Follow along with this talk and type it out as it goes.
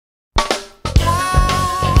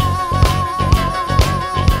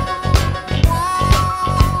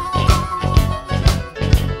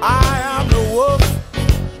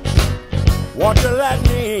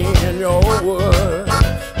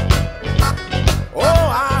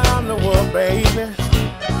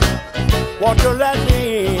Won't you let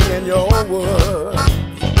me in your wood?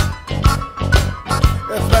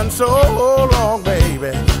 It's been so long,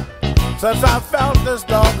 baby, since I felt this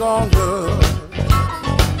doggone good.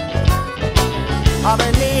 I'm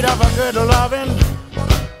in need of a good loving,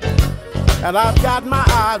 and I've got my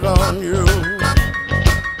eyes on you.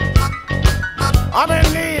 I'm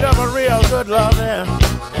in need of a real good loving,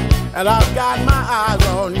 and I've got my eyes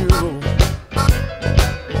on you.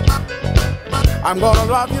 I'm gonna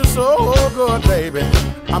love you so good, baby.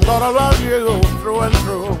 I'm gonna love you through and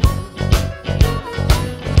through.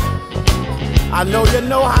 I know you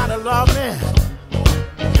know how to love me,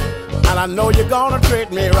 and I know you're gonna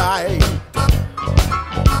treat me right.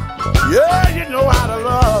 Yeah, you know how to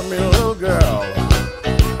love me, little girl,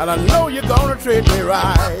 and I know you're gonna treat me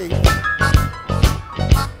right.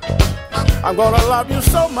 I'm gonna love you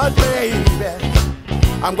so much, baby.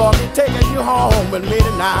 I'm gonna be taking you home with me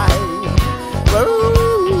tonight.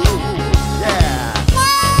 Ooh, yeah.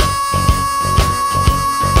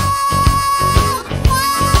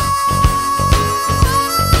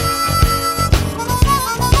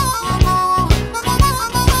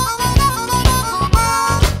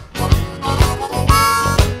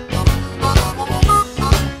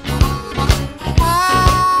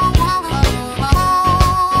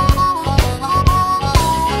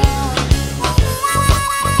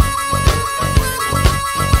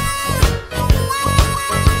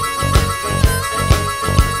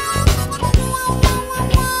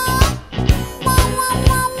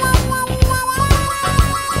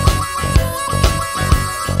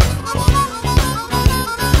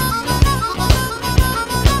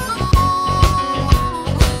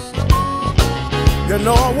 You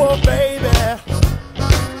know a wolf, baby,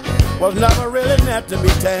 was never really meant to be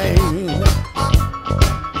tamed.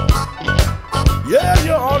 Yeah,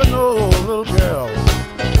 you ought to know, little girl,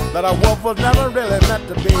 that a wolf was never really meant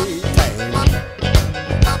to be tamed.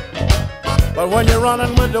 But when you're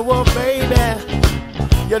running with the wolf, baby,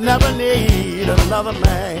 you never need another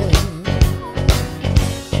man.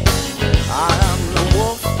 I am the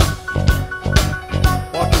wolf.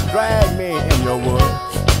 Want to drag me in your woods?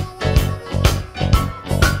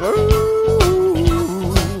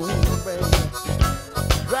 Ooh, baby,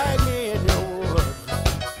 drag me in your woods.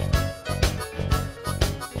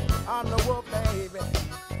 I'm the wolf, baby,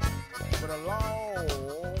 with a long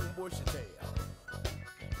bushy tail.